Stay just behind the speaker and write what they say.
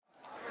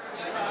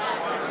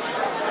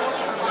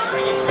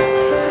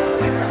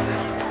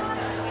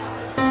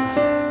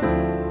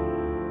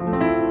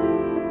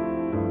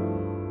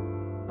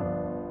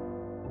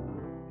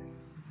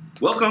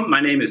Welcome. My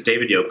name is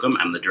David Yoakum.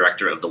 I'm the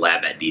director of the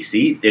lab at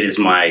DC. It is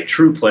my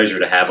true pleasure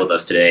to have with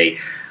us today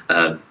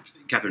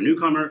Kathryn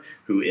Newcomer,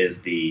 who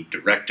is the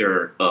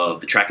director of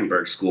the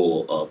Trachtenberg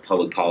School of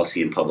Public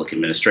Policy and Public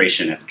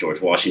Administration at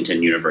George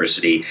Washington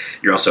University.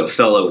 You're also a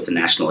fellow with the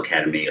National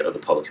Academy of the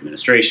Public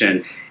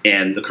Administration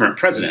and the current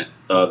president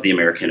of the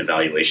American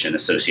Evaluation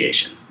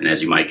Association. And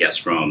as you might guess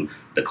from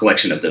the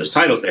collection of those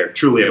titles, they're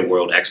truly a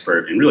world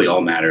expert in really all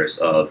matters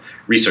of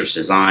research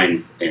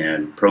design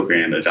and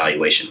program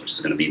evaluation, which is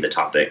going to be the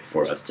topic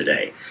for us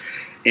today.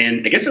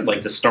 And I guess I'd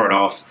like to start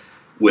off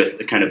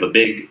with kind of a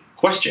big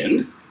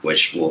question,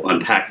 which we'll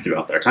unpack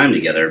throughout our time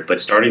together, but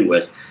starting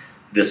with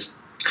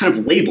this kind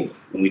of label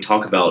when we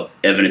talk about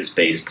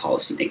evidence-based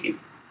policymaking.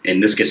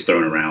 And this gets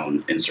thrown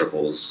around in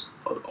circles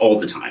all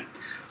the time.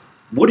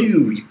 What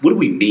do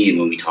we mean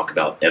when we talk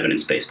about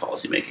evidence-based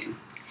policymaking?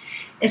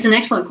 It's an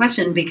excellent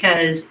question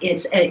because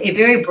it's a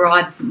very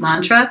broad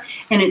mantra,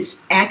 and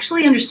it's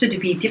actually understood to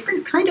be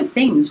different kind of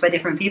things by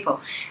different people.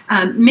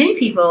 Many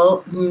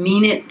people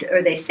mean it,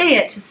 or they say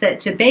it,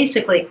 to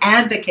basically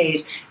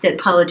advocate that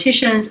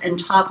politicians and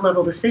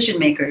top-level decision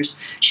makers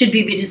should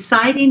be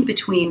deciding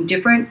between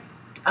different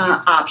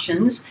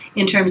options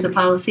in terms of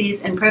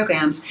policies and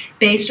programs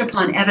based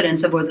upon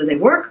evidence of whether they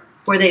work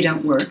or they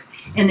don't work,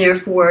 and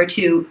therefore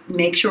to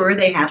make sure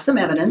they have some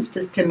evidence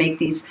to make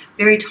these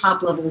very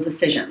top-level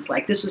decisions,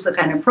 like this is the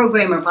kind of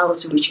program or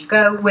policy we should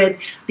go with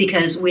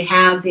because we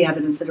have the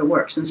evidence that it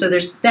works. And so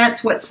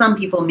that's what some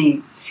people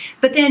mean.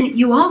 But then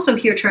you also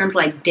hear terms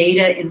like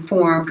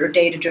data-informed or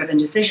data-driven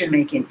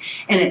decision-making,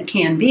 and it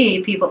can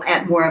be people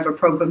at more of a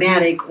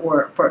programmatic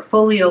or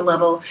portfolio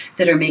level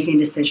that are making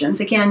decisions.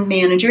 Again,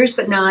 managers,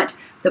 but not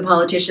the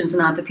politicians,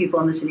 not the people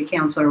in the city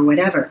council or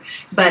whatever,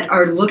 but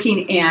are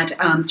looking at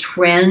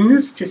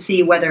trends to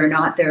see whether or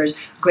not there's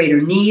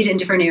greater need in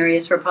different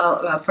areas for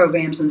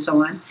programs and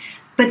so on.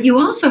 But you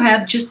also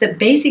have just the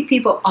basic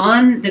people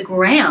on the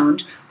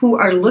ground who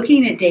are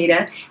looking at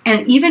data,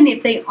 and even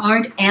if they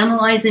aren't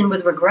analyzing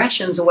with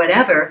regressions or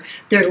whatever,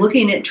 they're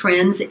looking at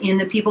trends in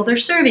the people they're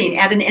serving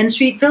at an end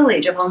street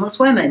village of homeless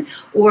women,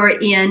 or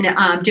in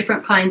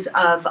different kinds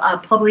of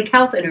public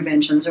health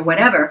interventions or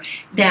whatever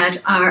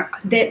that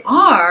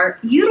are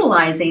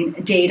utilizing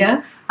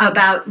data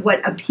about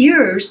what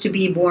appears to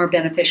be more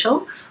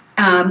beneficial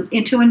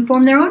and to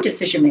inform their own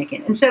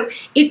decision-making. And so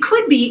it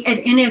could be at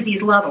any of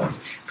these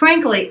levels.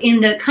 Frankly,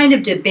 in the kind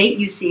of debate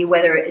you see,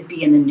 whether it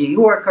be in the New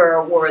Yorker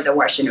or the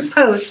Washington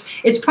Post,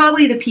 it's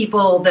probably the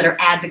people that are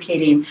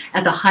advocating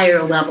at the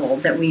higher level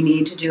that we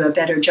need to do a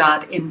better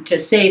job to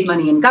save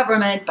money in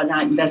government, but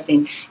not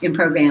investing in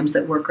programs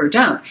that work or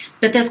don't.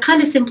 But that's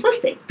kind of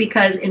simplistic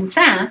because, in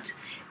fact,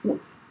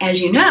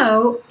 as you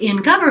know, in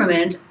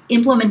government,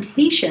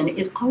 implementation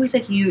is always a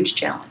huge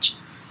challenge.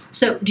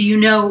 So do you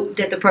know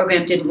that the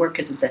program didn't work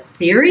because the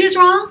theory is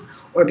wrong,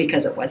 or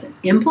because it wasn't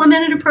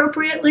implemented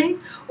appropriately,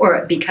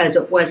 or because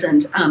it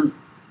wasn't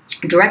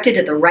directed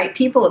at the right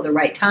people at the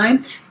right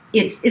time?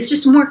 It's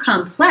just more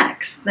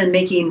complex than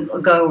making a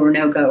go or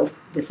no-go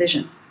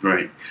decision.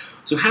 Right.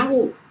 So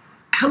how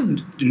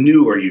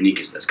new or unique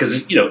is this?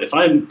 Because if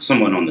I'm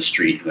someone on the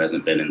street who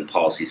hasn't been in the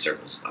policy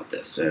circles about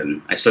this,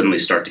 and I suddenly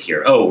start to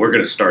hear, we're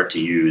going to start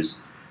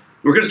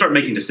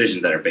making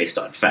decisions that are based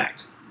on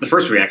fact. The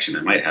first reaction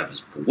I might have is,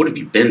 what have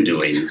you been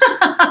doing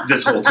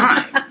this whole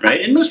time, right?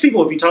 And most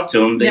people, if you talk to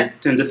them, they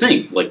tend to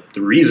think, like,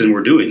 the reason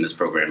we're doing this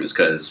program is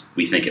because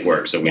we think it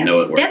works, or we know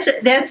it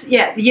works.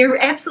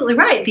 You're absolutely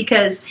right,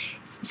 because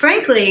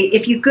frankly,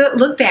 if you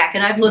look back,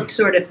 and I've looked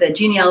sort of the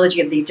genealogy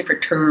of these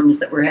different terms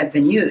that have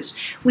been used,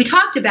 we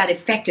talked about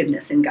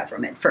effectiveness in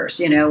government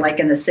first, like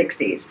in the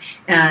 60s.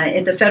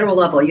 At the federal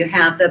level, you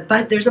have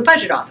there's a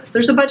budget office.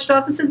 There's a budget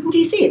office in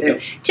D.C.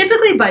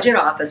 Typically, budget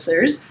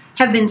officers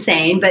have been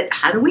saying, but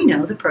how do we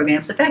know the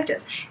program's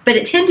effective? But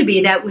it tend to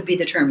be that would be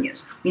the term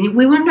used. We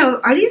want to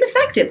know, are these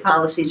effective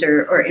policies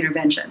or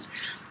interventions?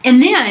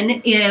 And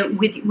then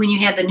when you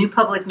had the new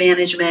public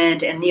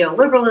management and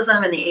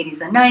neoliberalism in the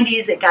 80s and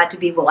 90s, it got to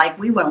be,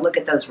 we want to look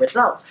at those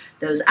results,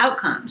 those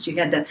outcomes. You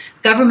had the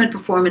Government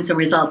Performance and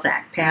Results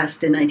Act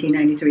passed in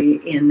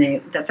 1993 in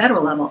the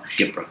federal level.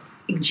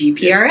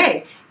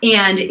 GPRA.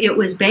 And it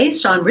was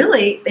based on,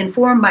 really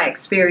informed by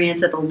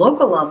experience at the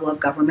local level of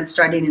government,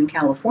 starting in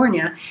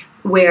California,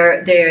 where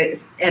and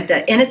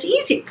it's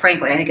easy,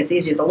 frankly, I think it's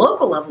easier at the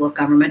local level of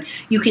government.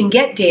 You can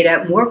get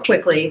data more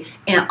quickly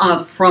and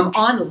from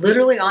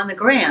literally on the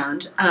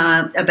ground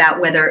about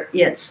whether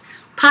it's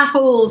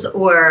potholes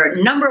or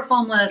number of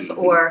homeless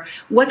or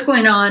what's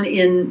going on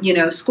in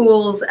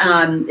schools,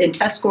 in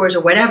test scores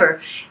or whatever,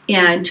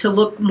 and to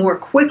look more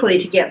quickly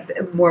to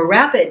get more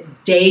rapid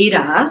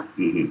data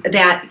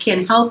that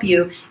can help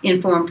you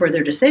inform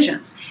further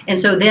decisions. And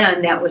so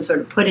then that was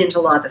sort of put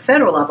into law at the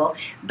federal level.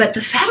 But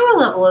the federal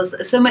level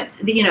is so much,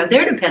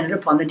 they're dependent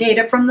upon the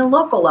data from the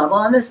local level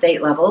and the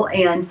state level,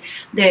 and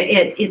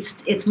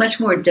it's much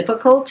more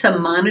difficult to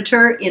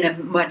monitor in a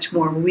much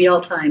more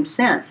real-time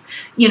sense.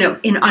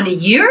 On a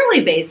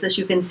yearly basis,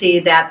 you can see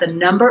that the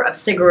number of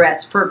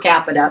cigarettes per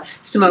capita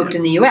smoked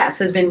in the U.S.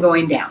 has been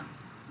going down.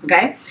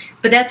 Okay?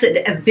 But that's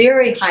at a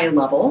very high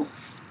level,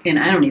 and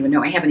I don't even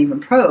know, I haven't even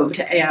probed,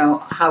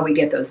 how we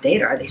get those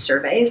data. Are they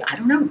surveys? I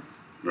don't know.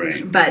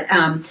 Right. But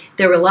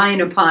they're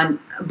relying upon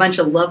a bunch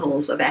of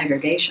levels of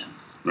aggregation.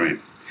 Right.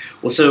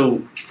 Well,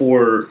 so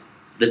for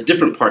the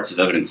different parts of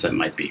evidence that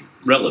might be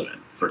relevant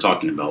for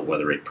talking about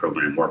whether a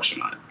program works or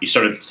not, you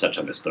started to touch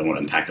on this, but I want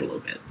to unpack it a little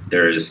bit.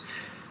 There's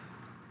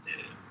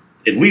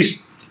at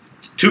least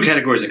two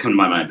categories that come to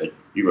my mind, but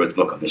you wrote the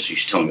book on this, so you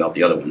should tell me about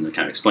the other ones and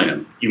kind of explain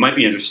them. You might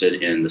be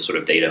interested in the sort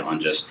of data on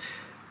just,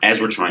 as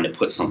we're trying to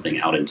put something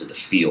out into the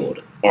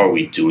field, are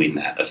we doing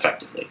that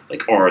effectively?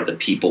 Like, are the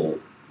people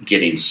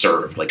getting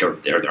served? Like, are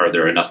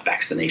there enough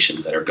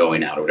vaccinations that are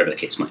going out, or whatever the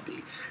case might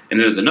be? And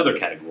then there's another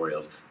category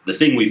of the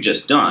thing we've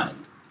just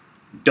done,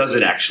 does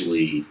it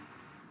actually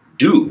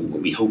do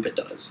what we hope it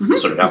does? Mm-hmm.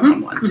 Sort of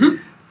outcome one.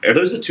 Mm-hmm. Are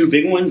those the two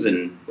big ones,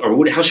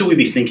 how should we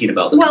be thinking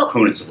about the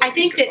components of it? I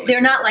think that they're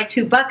not like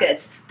two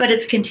buckets, but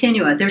it's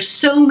continua. There's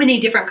so many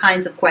different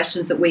kinds of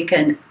questions that we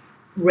can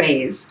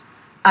raise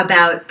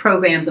about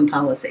programs and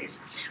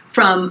policies.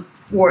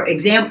 For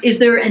example, is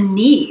there a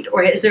need,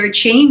 or is there a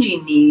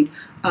changing need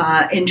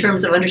in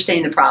terms of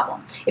understanding the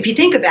problem? If you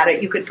think about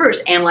it, you could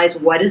first analyze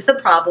what is the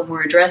problem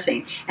we're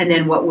addressing, and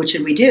then what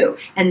should we do?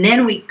 And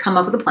then we come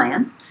up with a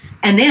plan.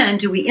 And then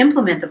do we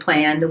implement the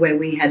plan the way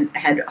we had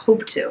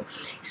hoped to?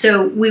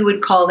 So we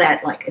would call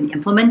that like an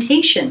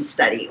implementation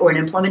study or an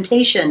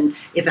implementation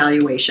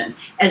evaluation,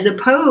 as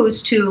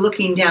opposed to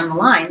looking down the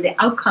line. The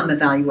outcome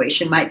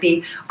evaluation might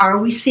be, are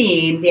we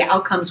seeing the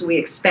outcomes we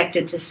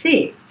expected to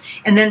see?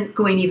 And then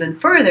going even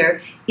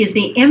further, is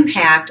the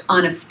impact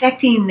on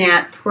affecting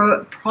that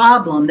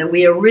problem that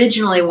we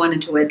originally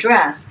wanted to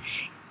address,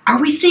 are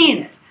we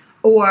seeing it?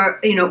 Or,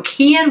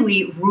 can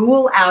we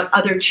rule out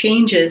other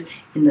changes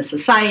in the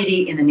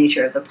society, in the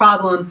nature of the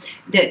problem,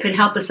 that could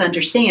help us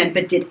understand,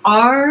 but did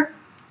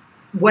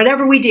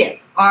whatever we did,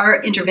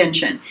 our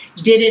intervention,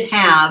 did it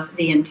have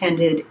the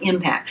intended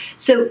impact?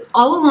 So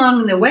all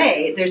along the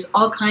way, there's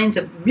all kinds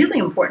of really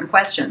important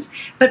questions,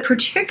 but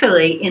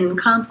particularly in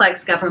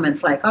complex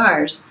governments like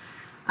ours,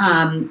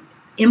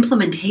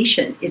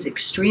 implementation is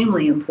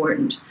extremely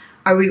important.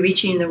 Are we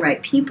reaching the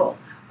right people?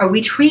 Are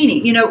we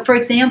training? For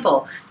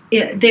example,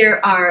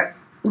 there are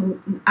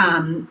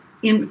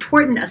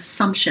important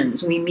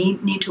assumptions we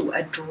need to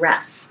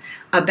address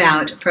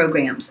about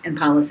programs and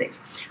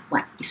policies.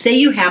 Like, say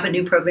you have a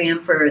new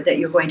program that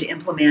you're going to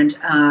implement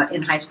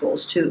in high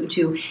schools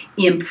to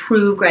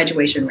improve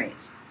graduation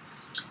rates.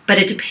 But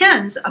it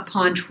depends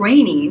upon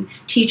training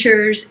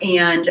teachers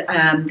and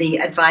the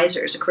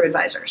advisors, the career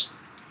advisors.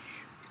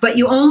 But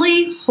you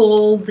only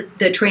hold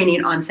the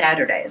training on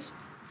Saturdays.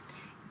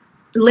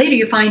 Later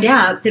you find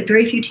out that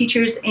very few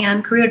teachers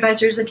and career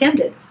advisors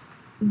attended.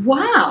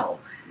 Wow.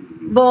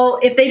 Well,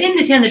 if they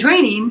didn't attend the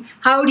training,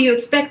 how do you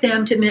expect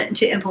them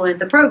to implement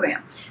the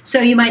program? So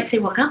you might say,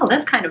 well, God,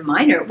 that's kind of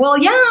minor. Well,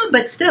 yeah,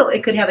 but still,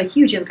 it could have a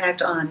huge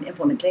impact on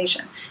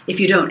implementation if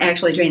you don't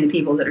actually train the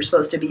people that are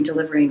supposed to be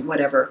delivering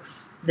whatever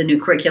the new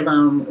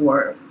curriculum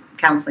or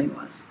counseling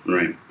was.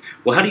 Right.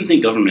 Well, how do you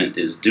think government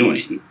is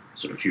doing,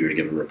 sort of if you were to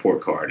give a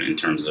report card, in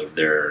terms of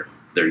their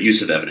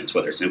use of evidence,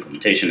 whether it's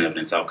implementation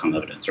evidence, outcome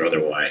evidence, or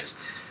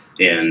otherwise?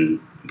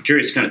 And I'm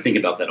curious to kind of think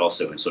about that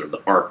also in sort of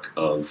the arc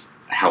of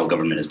how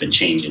government has been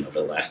changing over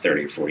the last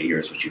 30 or 40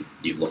 years, which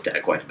you've looked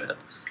at quite a bit.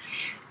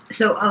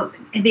 So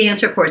the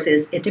answer, of course,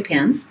 is it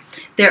depends.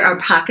 There are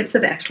pockets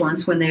of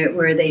excellence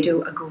where they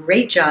do a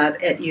great job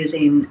at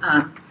using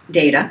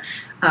data.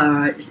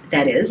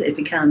 That is, it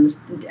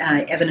becomes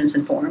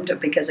evidence-informed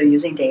because they're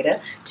using data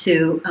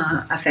to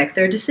affect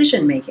their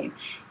decision-making.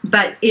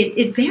 But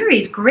it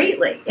varies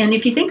greatly. And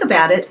if you think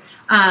about it,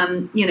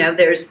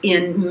 there's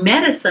in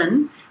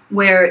medicine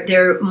where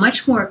there are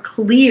much more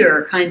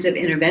clear kinds of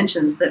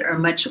interventions that are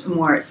much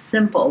more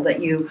simple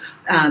that you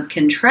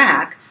can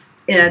track.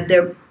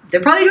 They're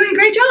probably doing a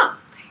great job.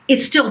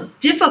 It's still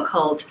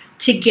difficult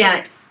to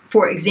get.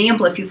 For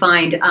example, if you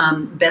find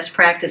best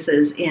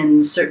practices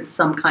in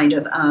some kind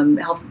of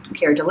health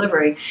care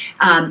delivery,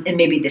 and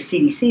maybe the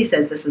CDC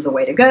says this is a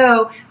way to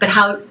go, but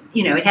how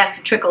it has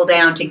to trickle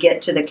down to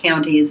get to the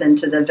counties and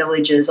to the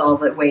villages all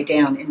the way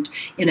down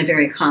in a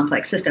very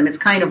complex system. It's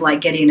kind of like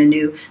getting a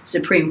new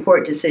Supreme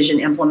Court decision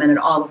implemented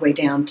all the way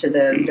down to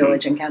the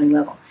village and county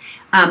level.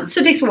 So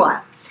it takes a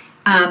while.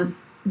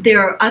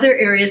 There are other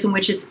areas in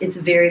which it's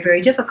very,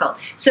 very difficult.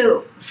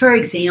 So, for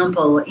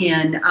example,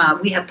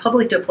 we have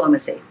public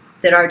diplomacy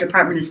that our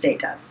Department of State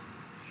does.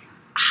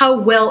 How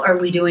well are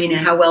we doing,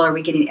 and how well are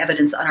we getting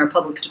evidence on our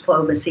public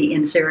diplomacy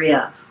in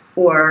Syria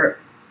or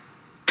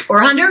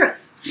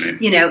Honduras?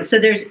 Right. So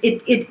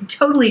it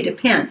totally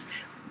depends.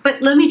 But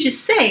let me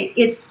just say,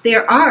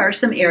 there are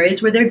some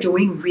areas where they're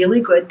doing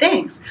really good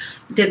things.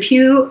 The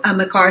Pew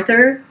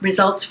MacArthur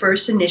Results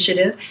First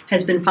Initiative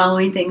has been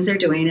following things they're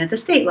doing at the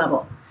state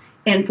level.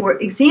 And for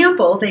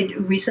example, they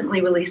recently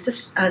released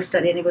a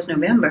study, I think it was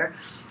November,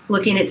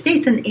 looking at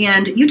states, and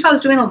Utah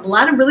was doing a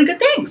lot of really good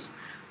things.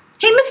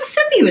 Hey,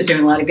 Mississippi was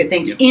doing a lot of good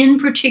things in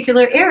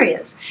particular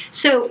areas.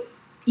 So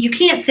you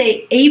can't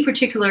say a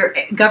particular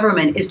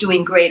government is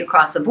doing great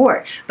across the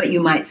board, but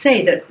you might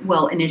say that,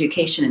 well, in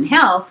education and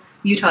health,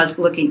 Utah's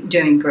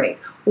doing great,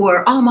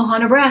 or Omaha,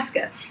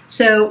 Nebraska.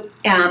 So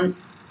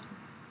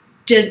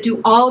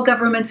do all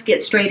governments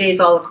get straight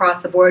A's all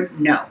across the board?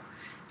 No.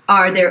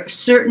 Are there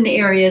certain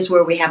areas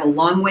where we have a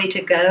long way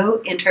to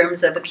go in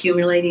terms of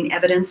accumulating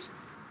evidence?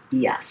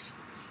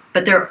 Yes.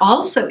 But there are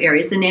also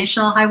areas, the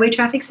National Highway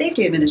Traffic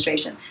Safety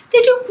Administration,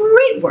 they do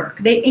great work.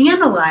 They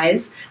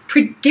analyze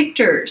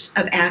predictors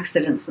of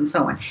accidents and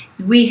so on.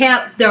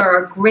 There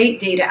are great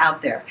data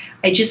out there.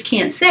 I just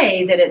can't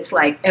say that it's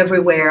like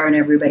everywhere and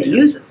everybody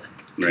uses it.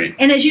 Right.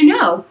 And as you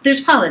know, there's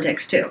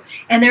politics too.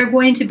 And there are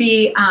going to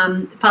be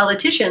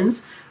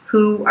politicians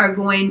who are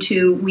going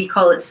to, we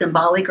call it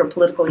symbolic or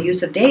political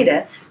use of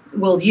data,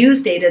 will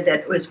use data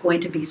that was going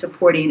to be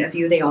supporting a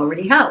view they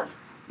already held.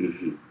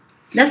 Mm-hmm.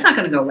 That's not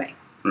going to go away.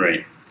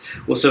 Right.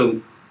 Well,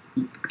 so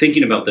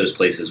thinking about those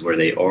places where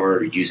they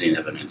are using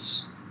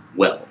evidence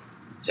well,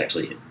 it's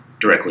actually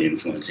directly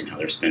influencing how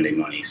they're spending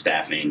money,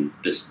 staffing,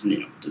 just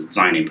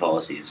designing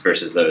policies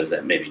versus those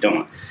that maybe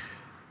don't.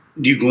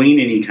 Do you glean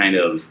any kind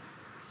of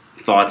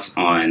thoughts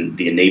on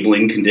the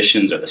enabling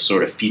conditions or the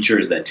sort of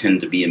features that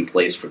tend to be in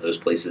place for those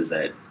places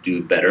that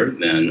do better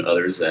than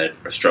others that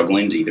are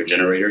struggling to either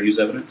generate or use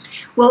evidence?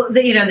 Well,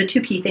 the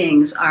two key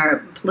things are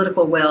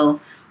political will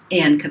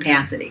and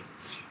capacity.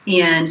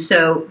 And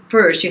so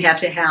first, you have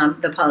to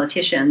have the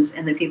politicians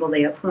and the people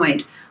they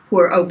appoint who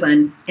are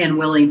open and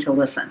willing to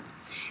listen.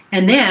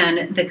 And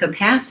then the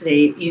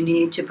capacity, you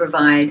need to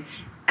provide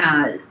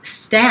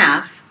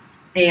staff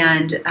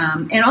and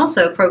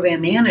also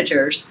program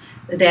managers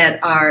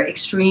that are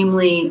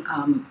extremely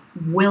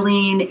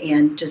willing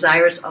and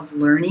desirous of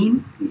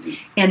learning,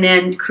 and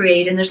then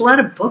create, and there's a lot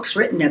of books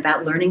written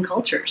about learning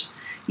cultures.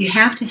 You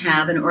have to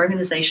have an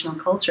organizational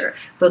culture,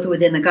 both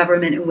within the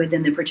government and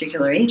within the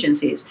particular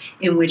agencies,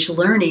 in which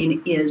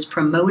learning is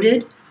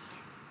promoted,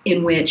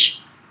 in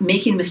which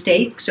making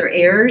mistakes or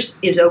errors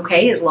is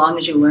okay as long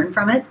as you learn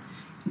from it.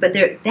 But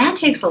that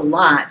takes a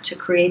lot to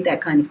create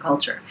that kind of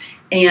culture.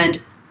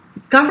 And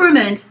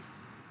government,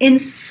 in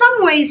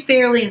some ways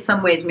fairly, in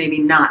some ways maybe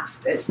not.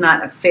 It's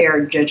not a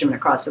fair judgment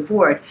across the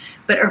board,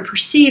 but are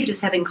perceived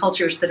as having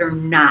cultures that are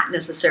not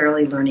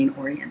necessarily learning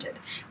oriented.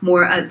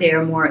 They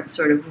are more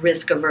sort of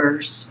risk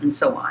averse and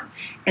so on.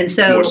 And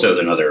so more so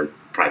than other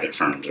private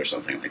firms or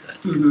something like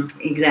that. Mm-hmm,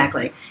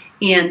 exactly.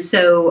 And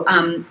so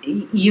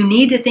you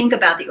need to think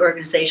about the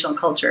organizational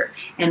culture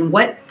and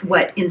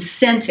what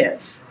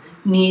incentives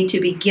need to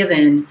be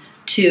given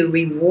to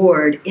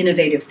reward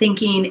innovative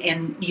thinking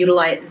and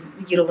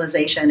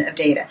utilization of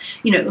data.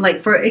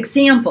 Like for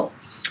example,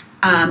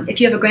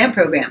 if you have a grant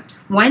program,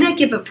 why not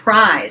give a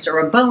prize or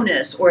a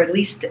bonus or at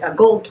least a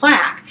gold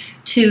plaque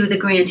to the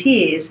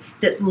grantees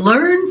that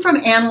learn from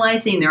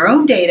analyzing their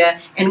own data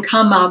and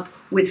come up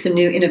with some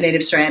new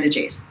innovative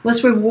strategies?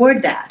 Let's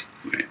reward that.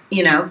 Right.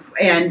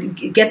 And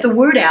get the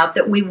word out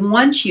that we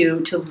want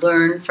you to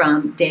learn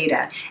from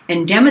data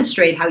and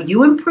demonstrate how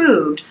you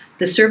improved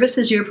the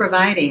services you're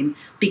providing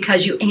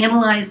because you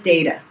analyze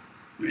data,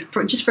 right.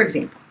 for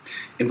example.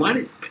 And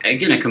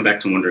I come back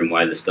to wondering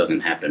why this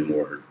doesn't happen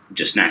more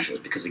just naturally,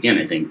 because again,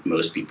 I think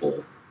most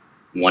people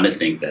want to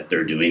think that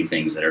they're doing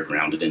things that are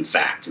grounded in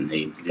fact, and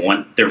they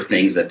want their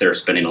things that they're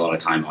spending a lot of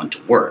time on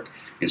to work.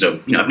 And so,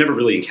 I've never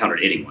really encountered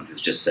anyone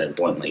who's just said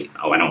bluntly,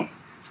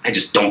 I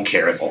just don't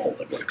care at all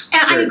what works.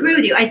 And I agree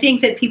with you. I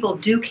think that people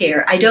do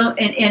care. I don't,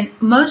 and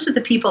most of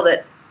the people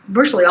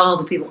virtually all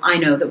the people I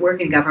know that work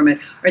in government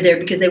are there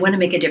because they want to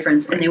make a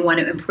difference and they want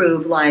to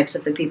improve lives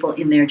of the people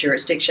in their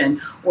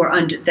jurisdiction or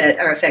that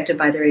are affected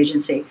by their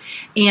agency.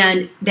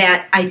 And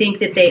that I think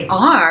that they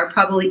are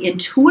probably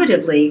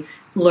intuitively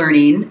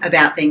learning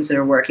about things that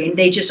are working.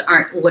 They just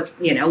aren't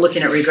looking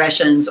at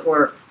regressions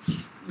or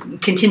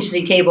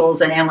contingency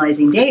tables and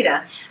analyzing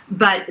data,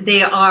 but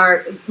they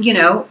are,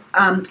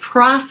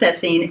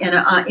 processing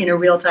in a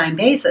real-time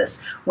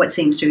basis what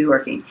seems to be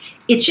working.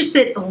 It's just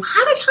that a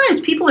lot of times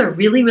people are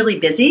really, really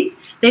busy.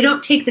 They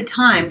don't take the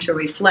time to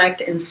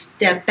reflect and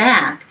step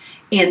back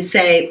and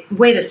say,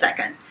 wait a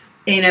second.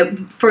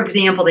 For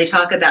example, they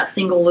talk about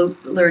single loop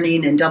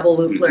learning and double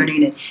loop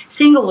learning. And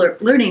single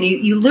learning,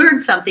 you learn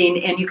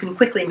something and you can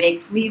quickly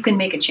make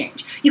a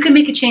change. You can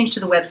make a change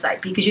to the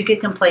website because you get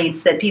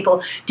complaints that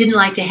people didn't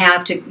like to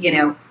have to,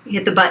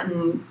 hit the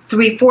button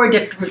 3-4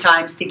 different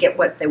times to get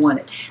what they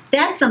wanted.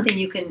 That's something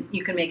you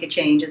can make a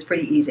change. It's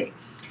pretty easy.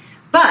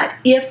 But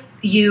if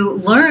you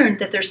learn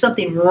that there's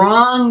something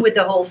wrong with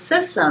the whole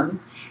system,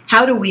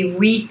 how do we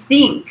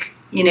rethink?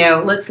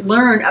 Let's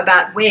learn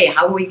about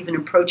how we're even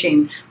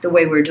approaching the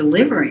way we're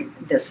delivering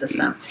this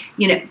system.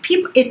 You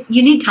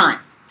need time.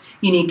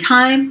 You need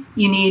time.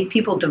 You need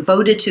people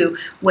devoted to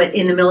what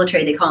in the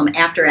military they call them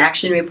after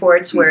action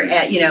reports, where,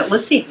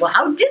 let's see, well,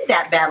 how did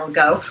that battle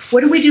go?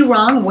 What did we do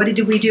wrong? And what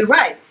did we do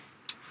right?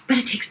 But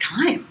it takes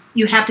time.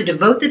 You have to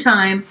devote the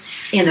time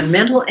and the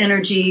mental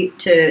energy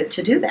to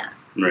do that.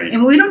 Right.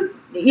 And we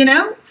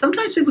don't,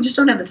 sometimes people just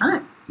don't have the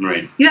time.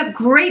 Right. You have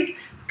great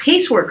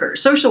caseworkers,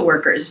 social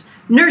workers,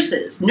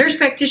 nurses, nurse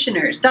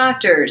practitioners,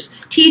 doctors,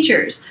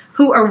 teachers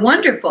who are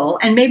wonderful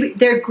and maybe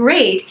they're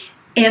great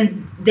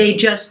and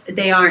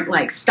they aren't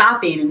like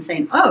stopping and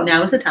saying, oh,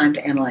 now is the time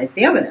to analyze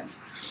the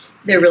evidence.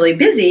 They're really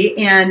busy,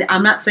 and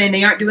I'm not saying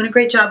they aren't doing a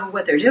great job of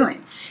what they're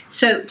doing.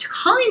 So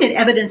calling it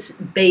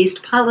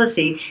evidence-based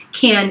policy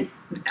can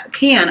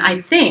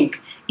I think,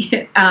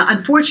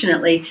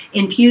 unfortunately,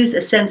 infuse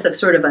a sense of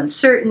sort of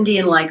uncertainty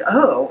and like,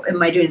 oh,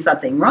 am I doing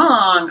something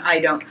wrong?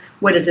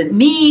 What does it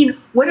mean?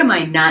 What am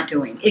I not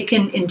doing? It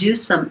can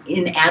induce some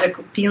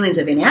feelings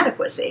of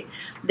inadequacy.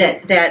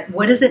 That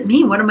what does it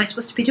mean? What am I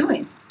supposed to be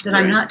doing that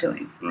I'm not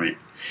doing? Right.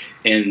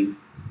 And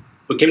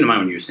what came to mind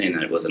when you were saying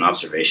that, it was an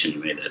observation you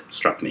made that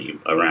struck me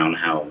around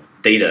how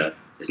data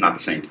is not the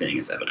same thing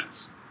as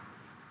evidence.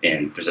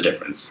 And there's a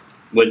difference.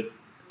 What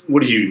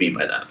do you mean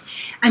by that?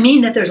 I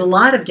mean that there's a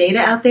lot of data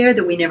out there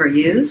that we never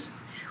use.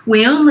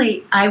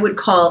 I would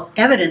call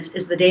evidence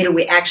is the data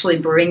we actually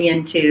bring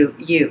into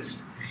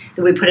use,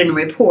 that we put in a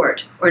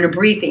report or in a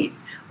briefing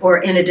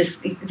or in a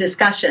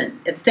discussion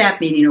at staff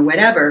meeting or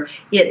whatever.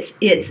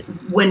 It's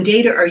when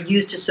data are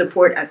used to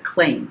support a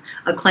claim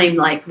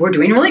like we're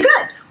doing really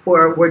good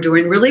or we're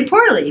doing really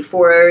poorly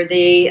for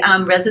the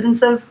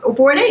residents of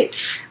Ward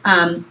 8.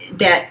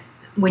 That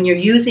when you're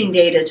using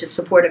data to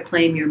support a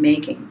claim you're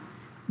making,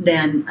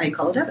 then I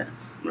call it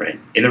evidence. Right.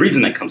 And the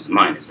reason that comes to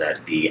mind is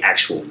that the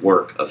actual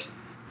work of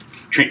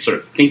sort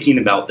of thinking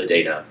about the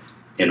data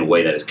in a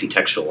way that is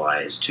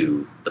contextualized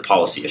to the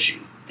policy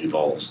issue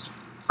involves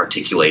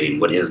articulating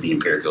what is the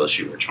empirical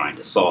issue we're trying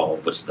to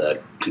solve, what's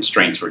the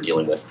constraints we're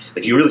dealing with.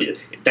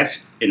 Like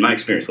that's, in my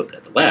experience with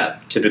the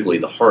lab, typically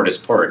the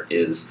hardest part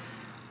is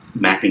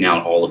mapping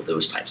out all of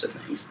those types of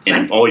things.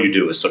 And if all you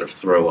do is sort of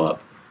throw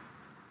up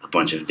a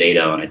bunch of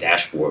data on a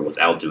dashboard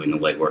without doing the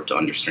legwork to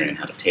understand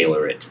how to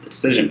tailor it to the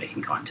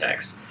decision-making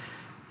context,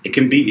 you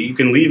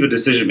can leave a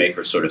decision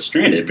maker sort of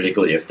stranded,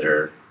 particularly if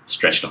they're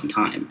stretched on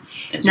time.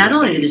 Not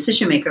only the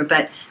decision maker,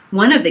 but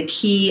one of the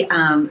key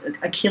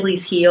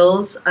Achilles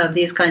heels of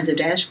these kinds of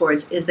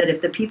dashboards is that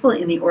if the people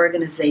in the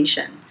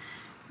organization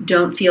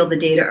don't feel the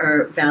data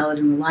are valid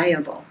and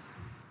reliable,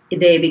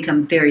 they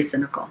become very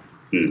cynical.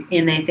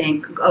 And they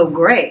think, oh,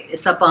 great,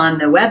 it's up on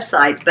the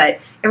website, but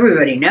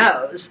everybody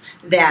knows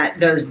that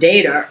those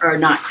data are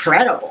not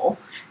credible.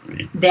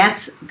 Right.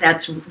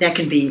 That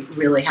can be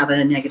really have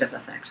a negative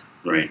effect.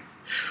 Right.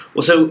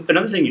 Well, so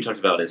another thing you talked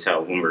about is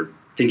how when we're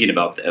thinking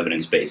about the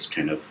evidence-based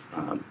kind of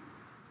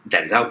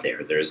that is out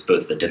there, there's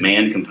both the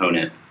demand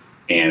component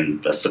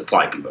and the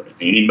supply component.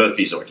 And you need both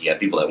these. You have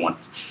people that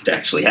want to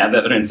actually have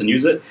evidence and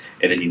use it,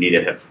 and then you need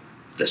to have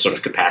the sort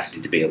of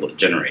capacity to be able to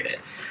generate it.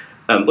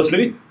 Let's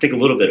maybe think a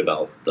little bit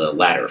about the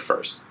latter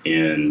first,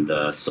 in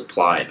the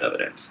supply of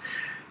evidence.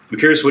 I'm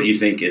curious what you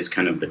think is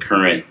kind of the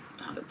current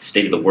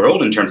state of the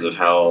world in terms of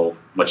how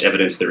much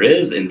evidence there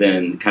is, and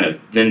then kind of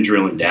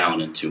drilling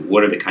down into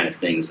what are the kind of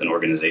things an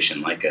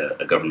organization like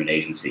a government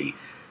agency,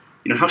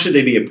 how should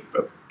they be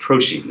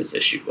approaching this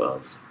issue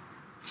of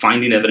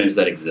finding evidence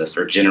that exists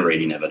or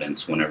generating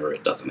evidence whenever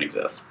it doesn't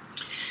exist?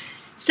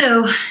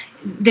 So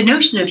the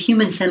notion of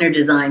human-centered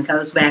design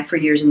goes back for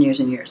years and years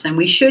and years, and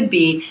we should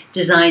be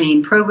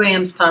designing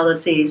programs,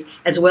 policies,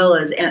 as well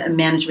as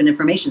management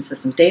information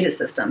systems, data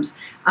systems,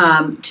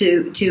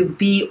 to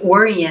be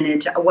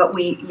oriented to what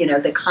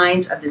the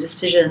kinds of the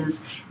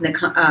decisions and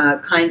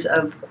the kinds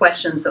of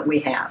questions that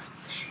we have.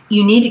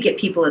 You need to get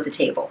people at the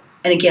table.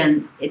 And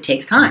again, it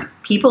takes time.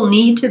 People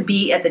need to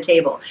be at the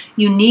table.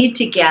 You need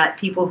to get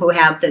people who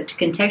have the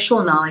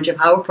contextual knowledge of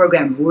how a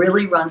program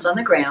really runs on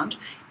the ground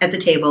at the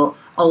table,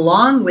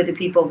 along with the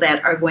people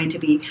that are going to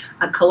be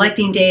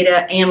collecting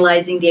data,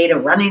 analyzing data,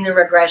 running the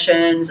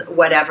regressions,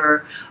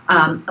 whatever,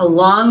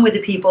 along with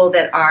the people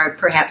that are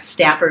perhaps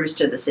staffers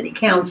to the city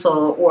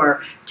council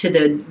or to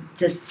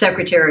the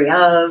secretary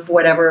of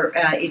whatever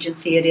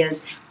agency it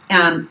is.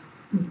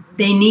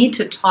 They need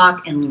to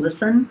talk and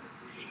listen.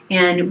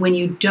 And when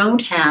you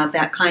don't have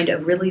that kind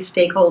of really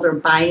stakeholder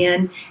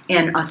buy-in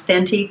and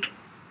authentic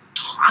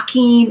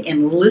talking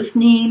and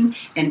listening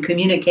and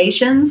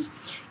communications,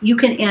 you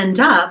can end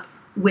up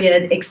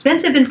with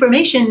expensive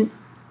information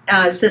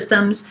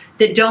systems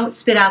that don't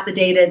spit out the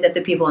data that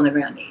the people on the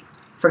ground need,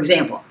 for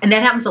example. And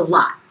that happens a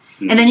lot.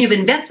 And then you've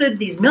invested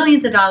these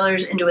millions of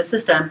dollars into a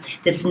system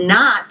that's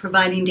not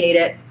providing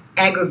data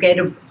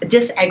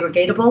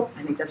disaggregatable,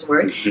 I think that's a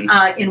word,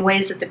 in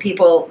ways that the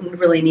people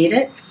really need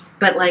it.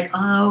 But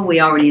we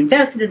already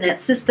invested in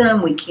that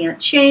system, we can't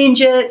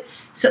change it.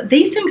 So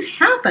these things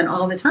happen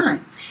all the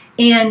time.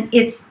 And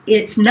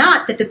it's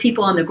not that the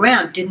people on the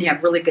ground didn't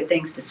have really good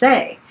things to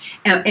say.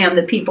 And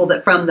the people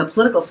that from the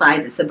political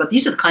side that said, but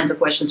these are the kinds of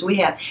questions we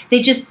have.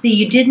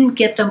 You didn't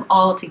get them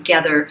all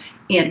together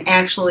in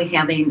actually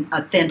having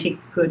authentic,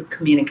 good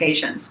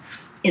communications.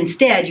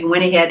 Instead, you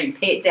went ahead and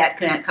paid that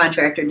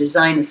contractor to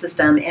design a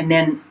system and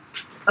then,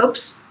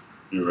 oops.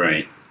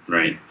 Right.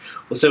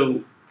 Well,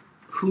 so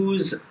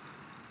who's,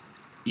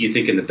 you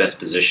think, in the best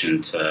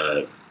position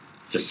to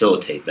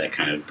facilitate that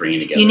kind of bringing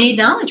together? You need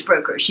knowledge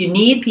brokers. You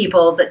need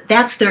people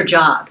that's their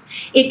job.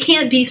 It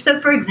can't be, so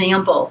for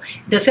example,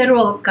 the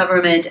federal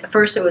government,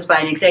 first it was by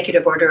an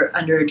executive order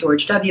under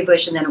George W.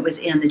 Bush, and then it was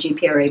in the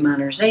GPRA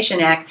Modernization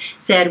Act,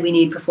 said we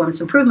need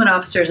performance improvement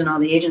officers in all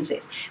the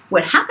agencies.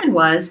 What happened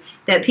was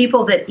that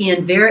people that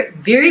in very,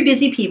 very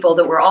busy people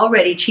that were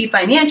already chief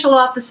financial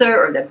officer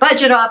or the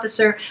budget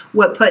officer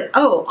would put,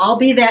 oh, I'll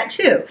be that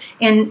too.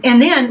 And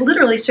then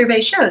literally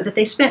surveys showed that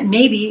they spent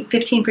maybe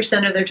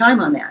 15% of their time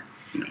on that.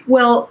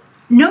 Well,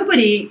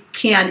 nobody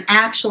can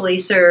actually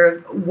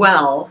serve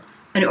well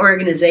an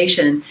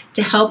organization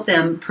to help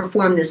them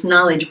perform this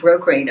knowledge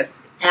brokering of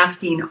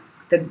asking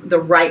the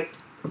right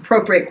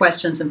appropriate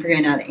questions and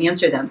figuring out how to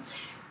answer them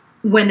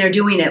when they're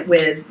doing it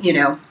with,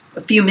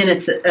 a few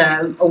minutes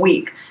a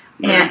week.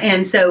 Right.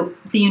 And so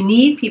you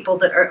need people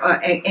that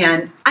are,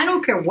 and I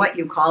don't care what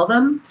you call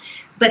them,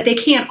 but they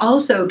can't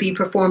also be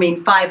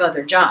performing 5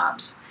 other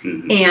jobs.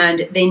 Mm-hmm.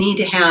 And they need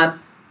to have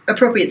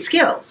appropriate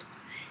skills.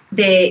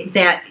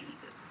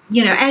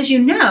 As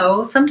you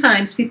know,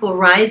 sometimes people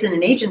rise in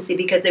an agency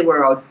because they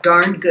were a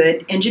darn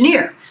good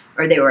engineer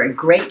or they were a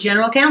great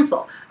general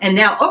counsel. And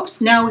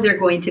now they're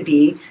going to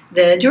be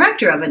the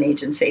director of an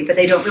agency, but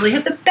they don't really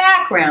have the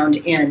background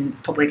in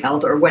public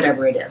health or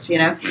whatever it is,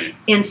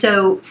 And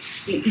so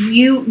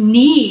you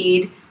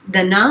need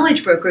the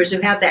knowledge brokers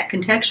who have that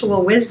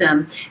contextual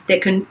wisdom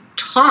that can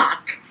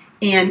talk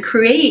and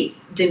create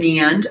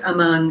demand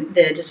among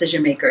the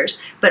decision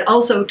makers, but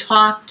also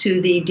talk to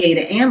the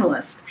data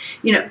analyst.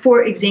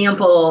 For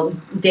example,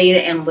 data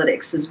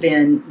analytics has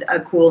been a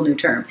cool new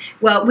term.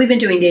 Well, we've been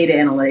doing data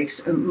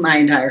analytics my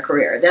entire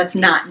career. That's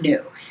not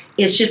new.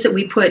 It's just that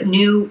we put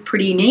new,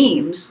 pretty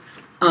names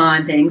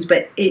on things,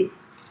 but you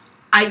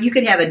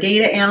could have a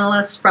data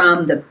analyst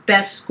from the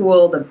best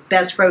school, the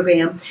best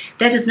program.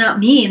 That does not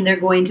mean they're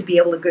going to be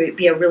able to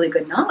be a really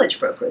good knowledge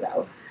broker,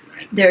 though.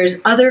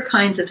 There's other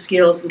kinds of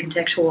skills and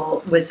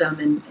contextual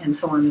wisdom and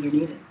so on that are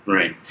needed.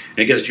 Right. And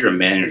I guess if you're a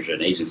manager at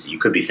an agency, you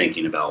could be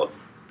thinking about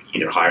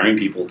either hiring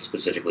people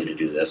specifically to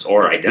do this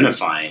or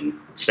identifying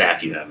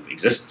staff you have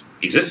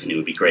existing who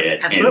would be great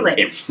at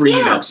and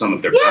freeing up some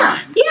of their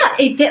time.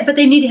 Yeah, but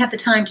they need to have the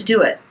time to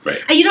do it. Right.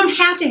 And you don't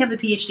have to have a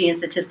PhD in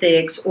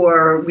statistics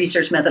or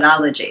research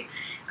methodology.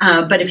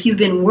 But if you've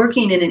been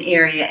working in an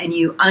area and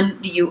you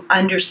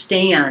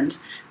understand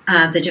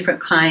the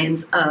different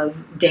kinds of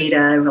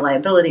data,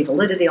 reliability,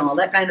 validity, all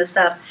that kind of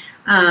stuff,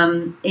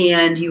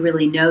 and you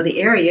really know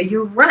the area,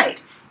 you're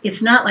right.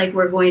 It's not like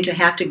we're going to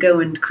have to go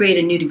and create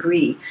a new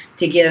degree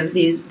to give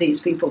these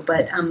people,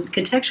 but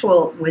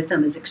contextual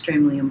wisdom is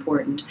extremely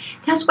important.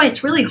 That's why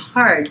it's really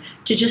hard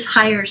to just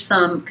hire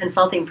some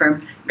consulting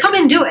firm, come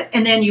and do it,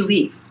 and then you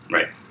leave.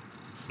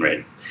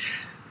 Right.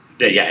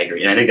 Yeah, I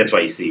agree. And I think that's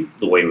why you see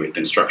the way we've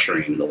been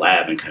structuring the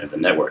lab and kind of the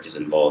network is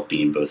involved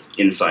being both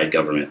inside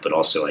government, but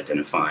also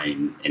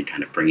identifying and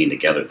kind of bringing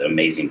together the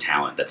amazing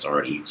talent that's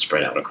already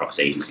spread out across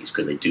agencies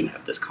because they do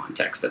have this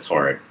context that's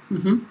hard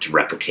to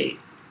replicate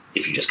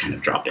if you just kind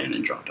of drop in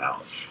and drop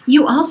out.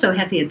 You also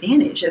have the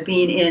advantage of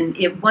being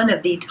in one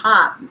of the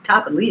top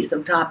at least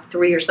the top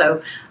 3 or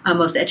so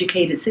most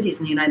educated cities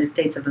in the United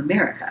States of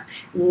America.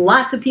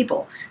 Lots of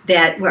people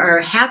that are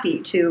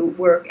happy to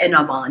work on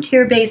a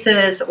volunteer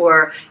basis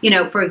or,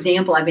 for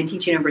example, I've been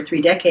teaching over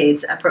 3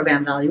 decades a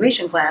program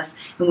evaluation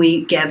class, and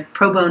we give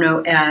pro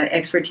bono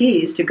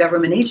expertise to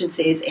government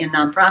agencies and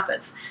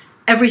nonprofits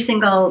every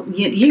single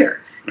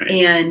year. Right.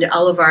 And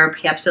all of our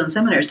capstone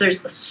seminars.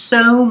 There's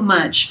so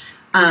much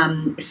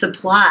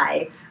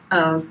supply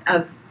of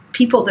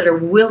people that are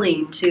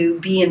willing to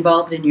be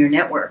involved in your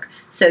network.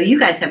 So you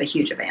guys have a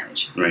huge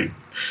advantage. Right.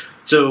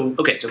 So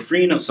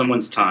freeing up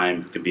someone's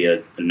time could be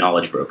a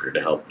knowledge broker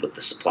to help with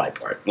the supply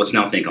part. Let's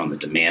now think on the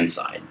demand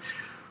side.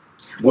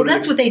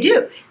 That's what they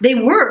do. They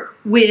work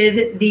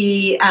with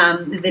the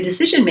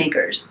decision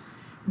makers.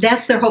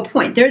 That's their whole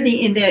point. They're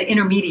the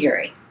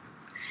intermediary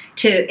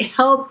to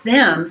help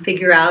them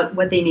figure out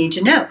what they need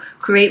to know.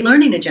 Create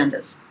learning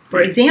agendas.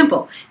 For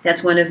example,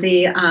 that's one of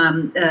the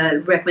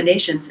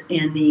recommendations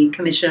in the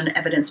Commission on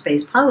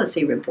Evidence-Based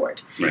Policy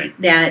report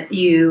that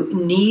you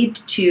need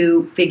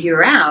to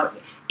figure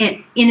out.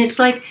 And it's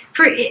like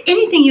for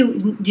anything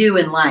you do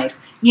in life,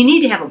 you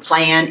need to have a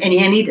plan and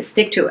you need to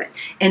stick to it.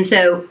 And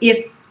so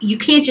if you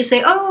can't just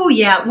say, oh,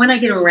 yeah, when I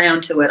get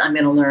around to it, I'm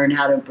going to learn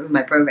how to improve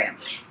my program.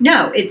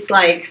 No, it's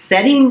like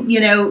setting,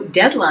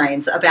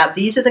 deadlines about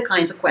these are the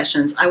kinds of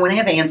questions I want to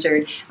have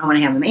answered. I want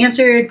to have them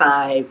answered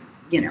by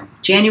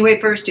January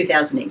 1st,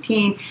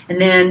 2018,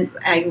 and then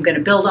I'm going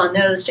to build on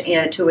those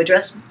to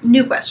address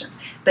new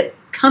questions. But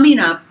coming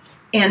up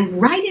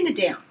and writing it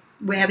down,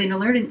 we're having to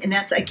learn, and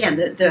that's, again,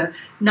 the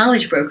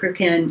knowledge broker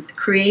can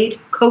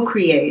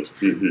co-create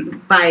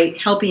by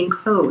helping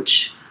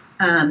coach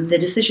the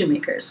decision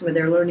makers with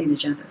their learning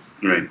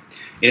agendas. Right.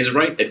 Is it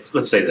right, if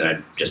let's say that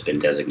I've just been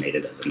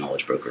designated as a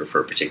knowledge broker for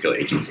a particular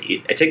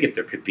agency, I take it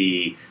there could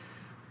be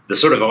the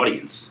sort of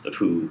audience of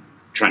who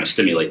trying to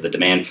stimulate the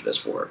demand for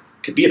this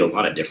could be at a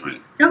lot of different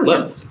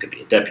levels. It could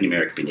be a deputy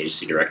mayor, it could be an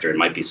agency director, it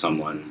might be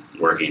someone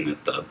working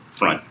at the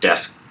front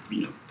desk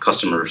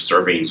customer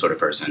surveying sort of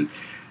person.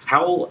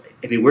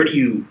 Where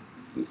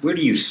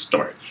do you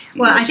start?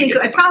 Well, I think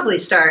I'd probably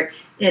start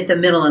at the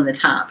middle and the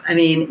top. I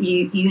mean,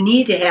 you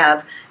need to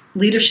have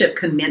leadership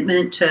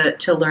commitment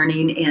to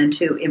learning and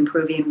to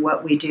improving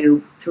what we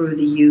do through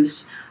the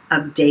use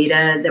of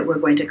data that we're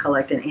going to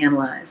collect and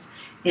analyze.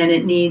 And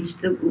it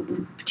needs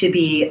to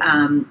be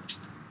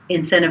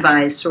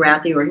incentivized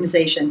throughout the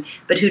organization.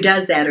 But who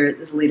does that are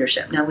the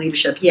leadership. Now,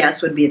 leadership,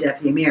 yes, would be a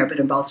deputy mayor, but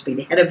it would also be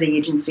the head of the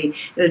agency.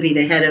 It would be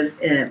the head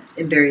of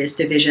various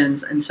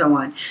divisions and so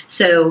on.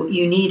 So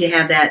you need to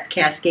have that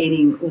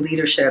cascading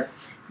leadership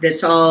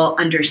that's all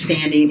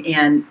understanding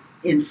and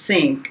in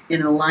sync,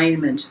 in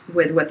alignment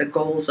with what the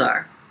goals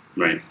are.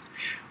 Right.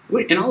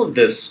 In all of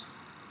this,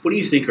 what do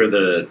you think are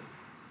the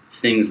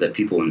things that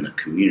people in the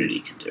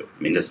community can do?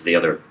 I mean, this is the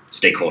other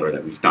stakeholder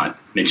that we've not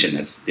mentioned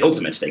that's the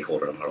ultimate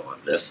stakeholder in all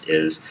of this,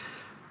 is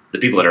the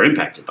people that are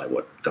impacted by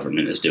what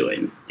government is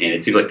doing. And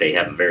it seems like they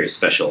have a very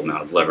special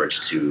amount of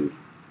leverage to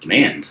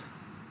demand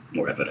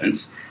more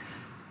evidence.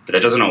 But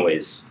that doesn't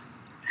always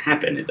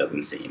happen, it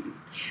doesn't seem.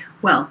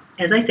 Well,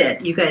 as I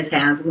said, you guys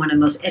have one of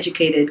the most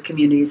educated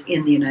communities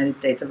in the United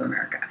States of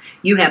America.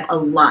 You have a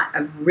lot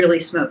of really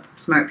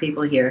smart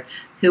people here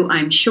who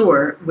I'm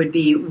sure would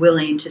be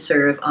willing to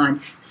serve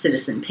on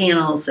citizen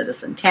panels,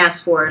 citizen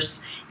task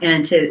force,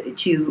 and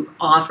to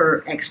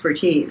offer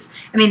expertise.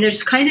 I mean,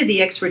 there's kind of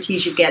the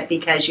expertise you get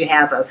because you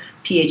have a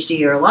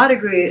PhD or a law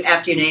degree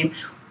after your name.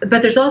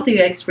 But there's also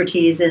the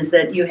expertise is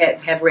that you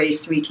have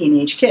raised 3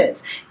 teenage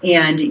kids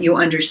and you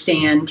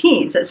understand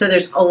teens. So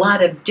there's a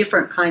lot of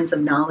different kinds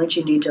of knowledge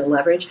you need to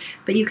leverage,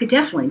 but you could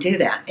definitely do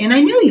that. And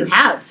I know you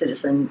have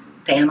citizen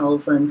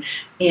panels and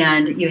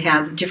you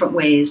have different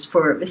ways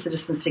for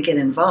citizens to get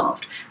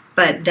involved.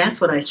 But that's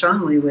what I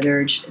strongly would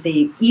urge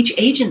each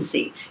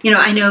agency.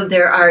 I know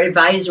there are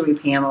advisory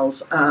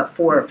panels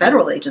for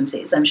federal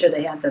agencies. I'm sure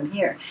they have them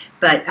here.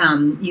 But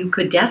you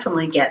could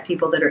definitely get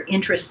people that are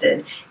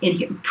interested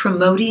in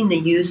promoting the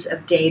use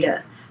of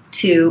data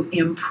to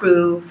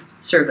improve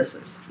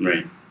services.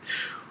 Right.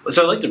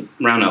 So I'd like to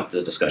round out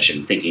the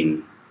discussion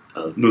thinking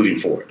of moving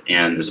forward.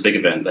 And there's a big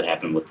event that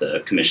happened with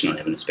the Commission on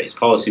Evidence-Based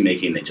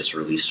Policymaking. They just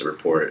released a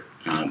report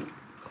a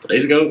couple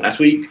days ago, last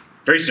week.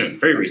 Very soon,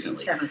 very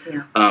recently.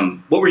 7th, yeah.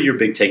 What were your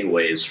big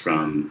takeaways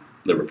from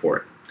the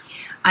report?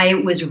 I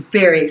was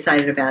very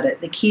excited about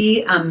it. The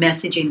key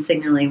messaging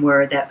signaling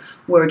were that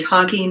we're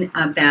talking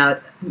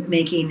about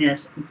making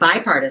this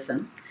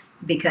bipartisan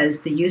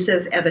because the use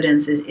of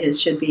evidence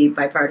should be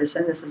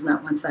bipartisan. This is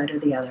not one side or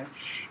the other.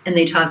 And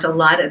they talked a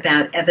lot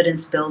about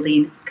evidence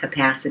building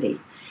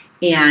capacity.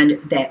 And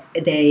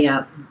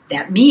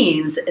that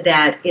means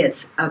that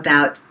it's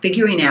about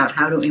figuring out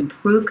how to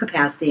improve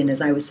capacity. And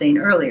as I was saying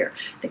earlier,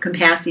 the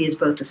capacity is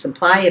both the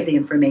supply of the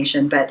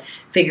information, but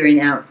figuring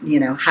out,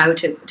 how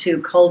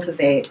to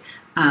cultivate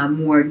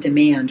more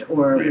demand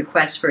or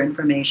requests for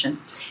information.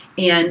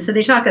 And so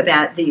they talk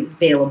about the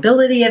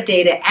availability of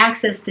data,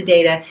 access to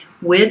data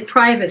with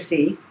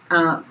privacy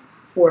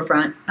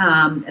forefront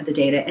of the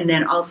data, and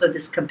then also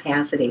this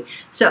capacity.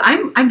 So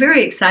I'm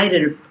very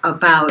excited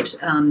about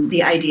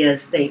the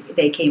ideas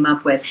they came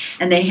up with,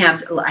 and they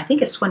have, I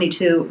think it's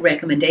 22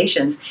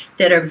 recommendations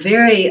that are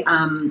very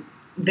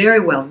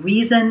very well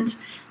reasoned.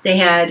 They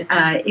had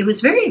it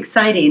was very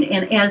exciting,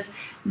 and as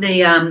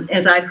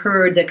I've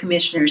heard the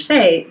commissioners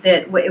say,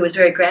 that it was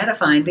very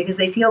gratifying because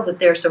they feel that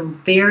there are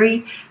some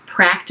very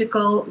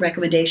practical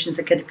recommendations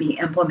that could be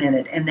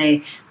implemented, and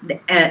they,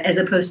 as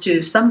opposed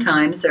to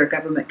sometimes there are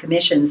government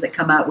commissions that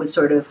come out with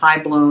sort of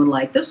high-blown,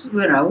 like this,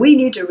 we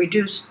need to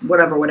reduce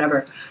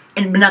whatever,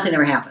 and nothing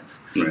ever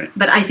happens. Right.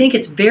 But I think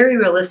it's very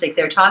realistic.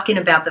 They're talking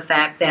about the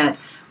fact that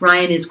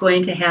Ryan is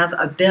going to have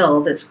a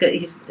bill that's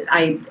good.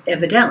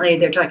 Evidently,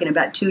 they're talking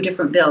about 2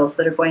 different bills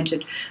that are going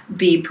to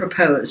be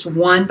proposed.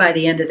 One by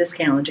the end of this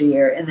calendar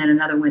year, and then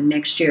another one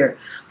next year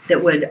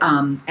that would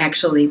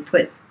actually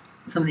put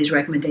some of these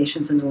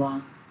recommendations into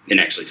law. And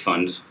actually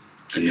fund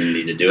the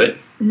need to do it?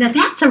 Now,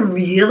 that's a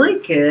really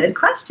good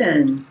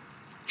question.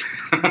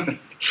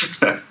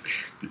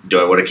 Do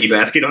I want to keep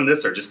asking on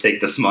this, or just take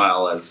the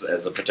smile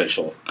as a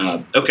potential?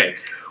 Okay.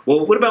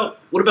 Well, what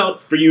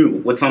about for you?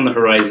 What's on the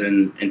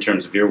horizon in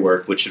terms of your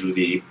work? What should we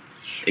be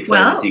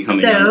excited to see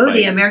coming in? So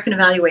the American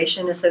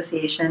Evaluation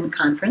Association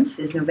Conference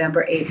is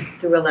November 8th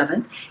through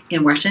 11th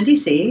in Washington,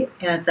 D.C.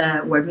 at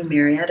the Wardman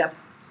Marriott up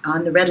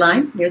on the Red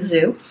Line near the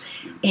zoo.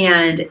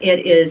 And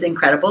it is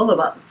incredible.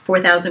 About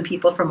 4,000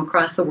 people from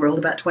across the world,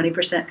 about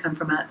 20% come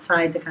from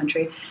outside the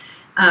country,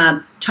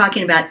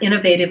 talking about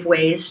innovative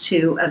ways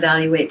to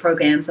evaluate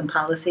programs and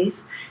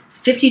policies.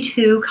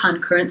 52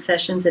 concurrent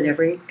sessions at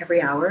every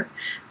hour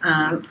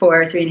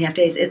for 3.5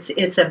 days.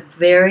 It's a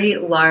very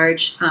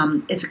large,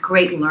 it's a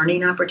great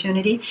learning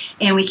opportunity,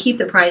 and we keep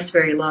the price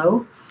very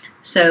low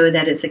so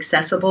that it's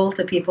accessible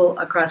to people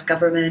across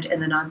government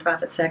and the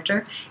nonprofit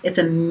sector. It's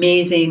an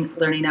amazing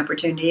learning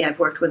opportunity. I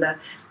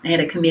had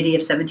a committee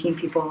of 17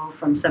 people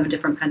from 7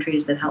 different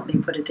countries that helped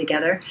me put it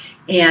together,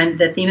 and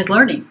the theme is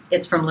learning.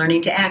 It's from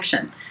learning to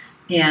action.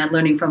 and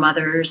learning from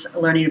others,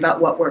 learning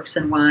about what works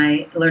and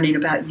why, learning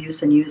about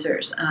use and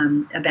users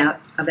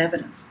of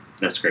evidence.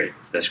 That's great.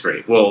 That's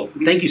great. Well,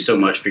 thank you so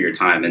much for your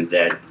time, and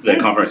that the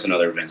conference and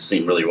other events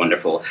seem really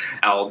wonderful.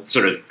 I'll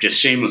sort of just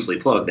shamelessly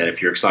plug that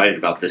if you're excited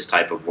about this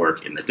type of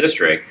work in the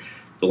district,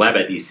 the Lab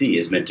at DC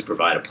is meant to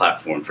provide a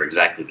platform for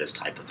exactly this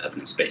type of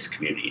evidence-based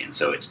community. And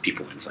so it's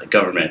people inside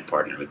government,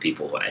 partnering with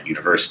people at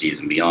universities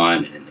and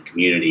beyond and in the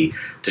community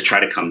to try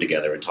to come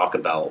together and talk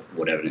about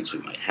what evidence we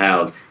might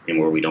have, and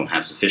where we don't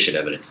have sufficient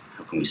evidence,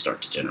 how can we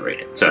start to generate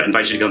it? So I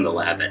invite you to come to the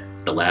lab at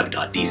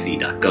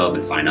thelab.dc.gov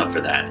and sign up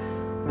for that.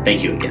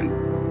 Thank you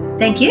again.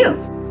 Thank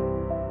you.